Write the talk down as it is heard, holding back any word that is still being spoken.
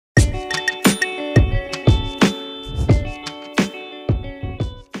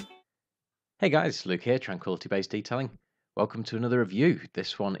Hey guys, Luke here, Tranquility Based Detailing. Welcome to another review.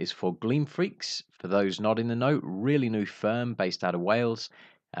 This one is for GleemFreaks. For those not in the know, really new firm based out of Wales,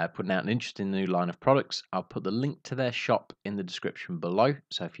 putting out an interesting new line of products. I'll put the link to their shop in the description below.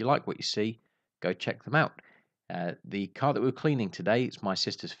 So if you like what you see, go check them out. The car that we're cleaning today is my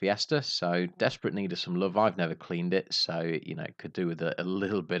sister's Fiesta, so desperate need of some love. I've never cleaned it, so it could do with a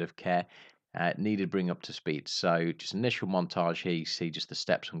little bit of care. Needed bring up to speed. So just initial montage here, you see just the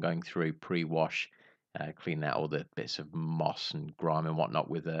steps I'm going through pre-wash, cleaning out all the bits of moss and grime and whatnot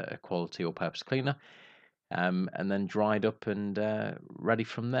with a quality all-purpose cleaner, and then dried up and ready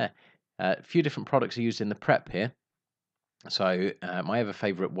from there. A few different products are used in the prep here. So my ever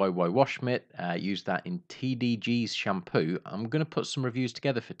favourite Wo wash mitt, use that in TDG's shampoo. I'm going to put some reviews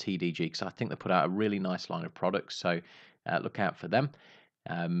together for TDG because I think they put out a really nice line of products. So look out for them.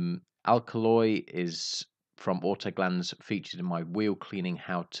 Alkaloid is from Autoglands, featured in my wheel cleaning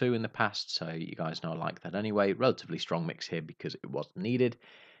how-to in the past, so you guys know I like that anyway. Relatively strong mix here because it was needed.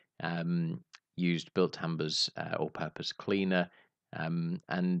 Used Built Amber's all-purpose cleaner,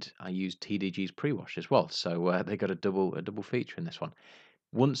 and I used TDG's pre-wash as well, so they got a double feature in this one.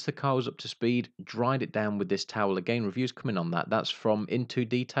 Once the car was up to speed, dried it down with this towel. Again, reviews coming on that. That's from Into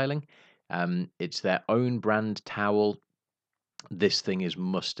Detailing. It's their own brand towel. This thing is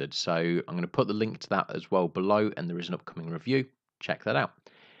mustard. So I'm going to put the link to that as well below, and there is an upcoming review. Check that out.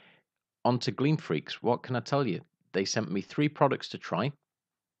 On to GleemFreaks. What can I tell you? They sent me 3 products to try.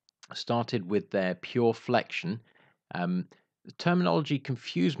 Started with their Pure Flection. The terminology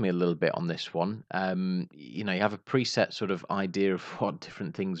confused me a little bit on this one. You have a preset sort of idea of what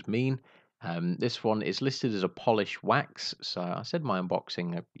different things mean. This one is listed as a polish wax. So I said my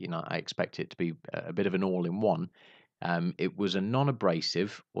unboxing, I expect it to be a bit of an all-in-one. It was a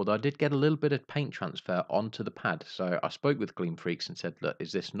non-abrasive, although I did get a little bit of paint transfer onto the pad. So I spoke with GleemFreaks and said, look,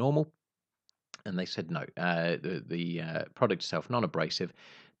 is this normal? And they said no. The product itself, non-abrasive.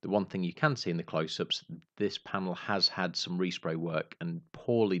 The one thing you can see in the close-ups, this panel has had some respray work and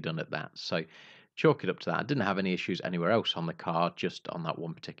poorly done at that. So chalk it up to that. I didn't have any issues anywhere else on the car, just on that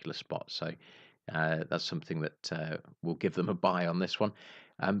one particular spot. So that's something that will give them a buy on this one.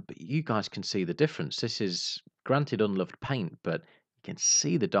 But you guys can see the difference. This is granted unloved paint, but you can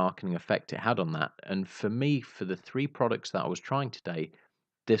see the darkening effect it had on that. And for me, for the 3 products that I was trying today,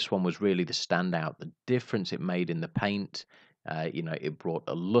 this one was really the standout. The difference it made in the paint, it brought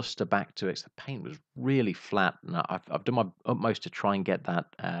a luster back to it. So the paint was really flat, and I've done my utmost to try and get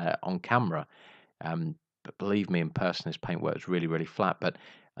that on camera. But believe me, in person, this paint works really, really flat. But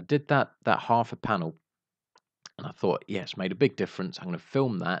I did that half a panel, and I thought, yes, made a big difference. I'm going to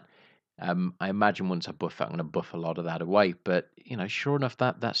film that. I imagine once I buff it, I'm going to buff a lot of that away. But sure enough,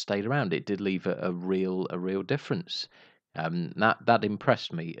 that stayed around. It did leave a real difference. That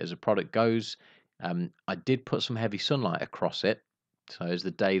impressed me as a product goes. I did put some heavy sunlight across it, so as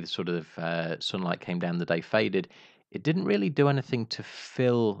the sort of sunlight came down, the day faded. It didn't really do anything to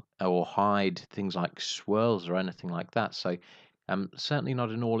fill or hide things like swirls or anything like that. So certainly not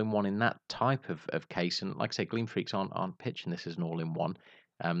an all-in-one in that type of case. And like I say, GleemFreaks aren't pitching this as an all-in-one.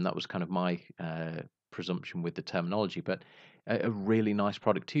 That was kind of my presumption with the terminology, but a really nice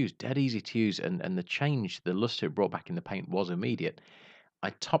product to use, dead easy to use, and the luster it brought back in the paint was immediate.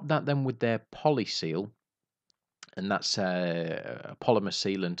 I topped that then with their Polyseal, and that's a polymer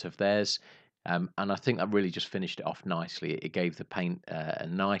sealant of theirs. And I think that really just finished it off nicely. It gave the paint a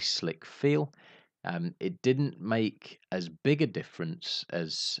nice slick feel. It didn't make as big a difference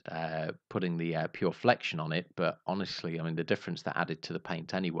as putting the Pure Flection on it, but honestly, I mean, the difference that added to the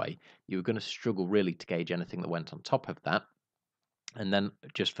paint anyway, you were going to struggle really to gauge anything that went on top of that. And then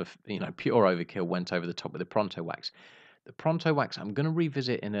just for pure overkill, went over the top with the Pronto wax. The Pronto wax I'm going to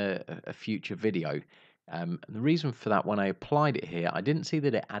revisit in a future video. And the reason for that, when I applied it here, I didn't see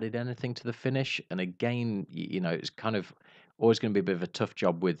that it added anything to the finish. And again, it's kind of always going to be a bit of a tough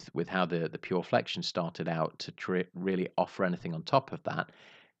job with how the Pure Flexion started out to really offer anything on top of that.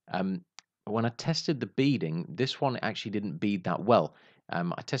 When I tested the beading, this one actually didn't bead that well.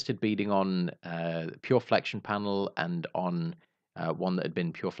 I tested beading on the Pure Flexion panel and on one that had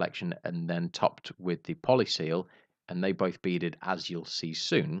been Pure Flexion and then topped with the Polyseal, and they both beaded, as you'll see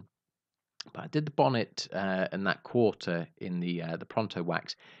soon. But I did the bonnet and that quarter in the Pronto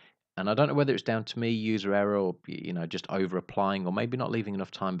wax, and I don't know whether it's down to me, user error, or just over applying, or maybe not leaving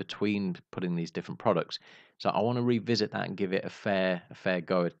enough time between putting these different products. So I want to revisit that and give it a fair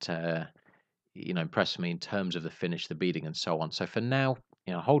go at impressing me in terms of the finish, the beading, and so on. So for now,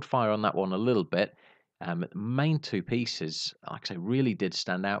 hold fire on that one a little bit. The main 2 pieces, like I say, really did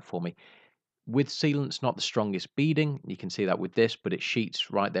stand out for me. with sealants, not the strongest beading. You can see that with this, but it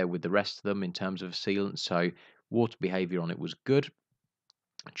sheets right there with the rest of them in terms of sealant. So water behavior on it was good.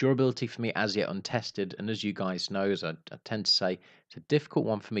 Durability for me as yet untested, and as you guys know, as I tend to say, it's a difficult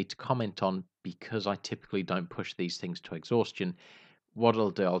one for me to comment on because I typically don't push these things to exhaustion. What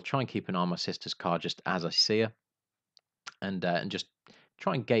I'll do, I'll try and keep an eye on my sister's car just as I see her, and just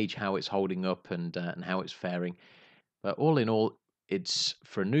try and gauge how it's holding up and how it's faring. But all in all, it's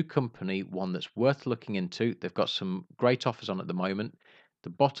for a new company, one that's worth looking into. They've got some great offers on at the moment. The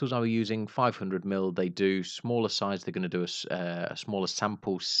bottles I was using, 500 ml, they do smaller size. They're going to do a smaller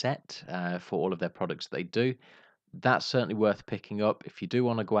sample set for all of their products they do. That's certainly worth picking up. If you do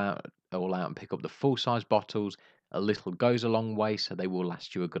want to go out all out and pick up the full size bottles, a little goes a long way, so they will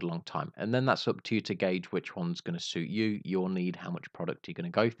last you a good long time. And then that's up to you to gauge which one's going to suit you, your need, how much product you're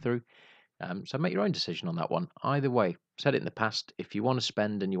going to go through. So make your own decision on that one. Either way, said it in the past, if you want to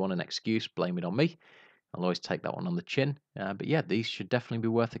spend and you want an excuse, blame it on me. I'll always take that one on the chin. But yeah, these should definitely be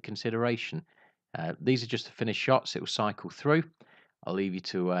worth a consideration. These are just the finished shots. It will cycle through. I'll leave you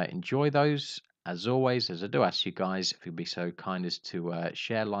to enjoy those. As always, as I do ask you guys, if you'd be so kind as to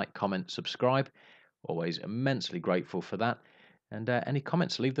share, like, comment, subscribe. Always immensely grateful for that. And any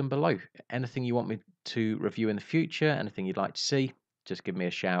comments, leave them below. Anything you want me to review in the future, anything you'd like to see, just give me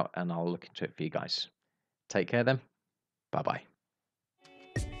a shout and I'll look into it for you guys. Take care then. Bye bye.